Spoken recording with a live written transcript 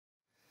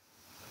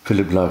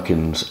Philip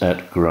Larkin's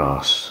At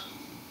Grass.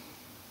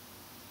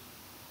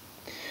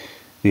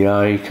 The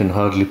eye can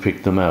hardly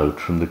pick them out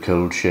from the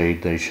cold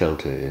shade they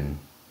shelter in,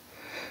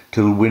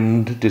 till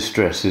wind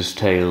distresses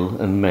tail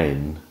and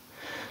mane.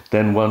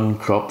 Then one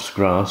crops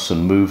grass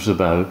and moves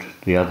about,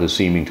 the other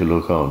seeming to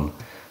look on,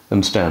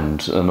 and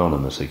stands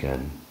anonymous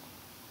again.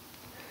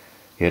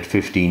 Yet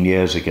 15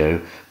 years ago,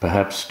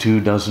 perhaps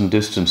 24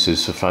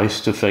 distances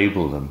sufficed to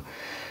fable them,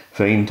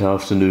 faint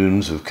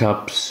afternoons of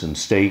cups and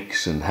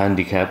steaks and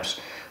handicaps,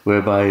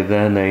 whereby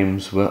their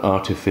names were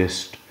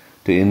artificed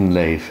to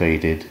inlay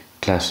faded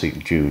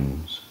classic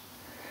Junes.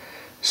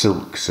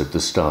 Silks at the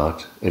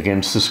start,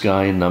 against the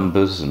sky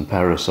numbers and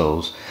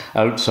parasols,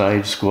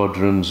 outside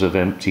squadrons of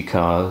empty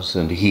cars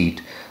and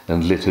heat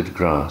and littered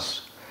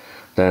grass.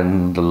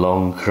 Then the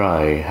long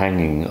cry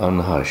hanging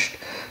unhushed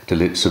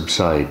till it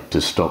subside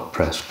to stop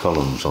pressed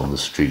columns on the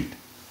street.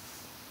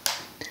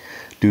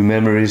 Do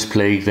memories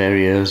plague their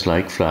ears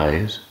like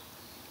flies?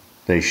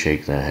 They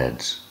shake their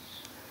heads.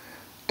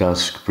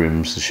 Dusk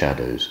brims the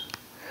shadows.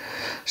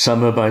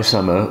 Summer by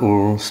summer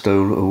all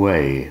stole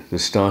away, the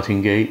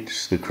starting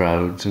gates, the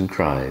crowds and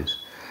cries,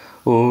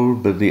 all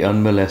but the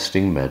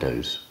unmolesting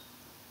meadows.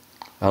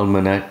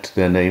 Almanacked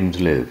their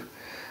names live,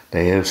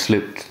 they have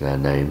slipped their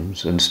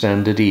names, and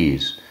stand at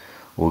ease,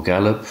 or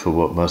gallop for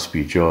what must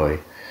be joy,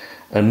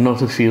 and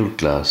not a field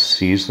glass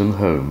sees them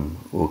home,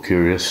 or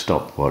curious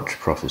stopwatch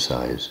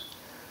prophesies.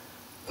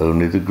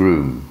 Only the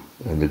groom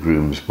and the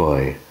groom's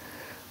boy,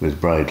 with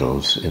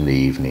bridals in the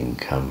evening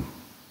come.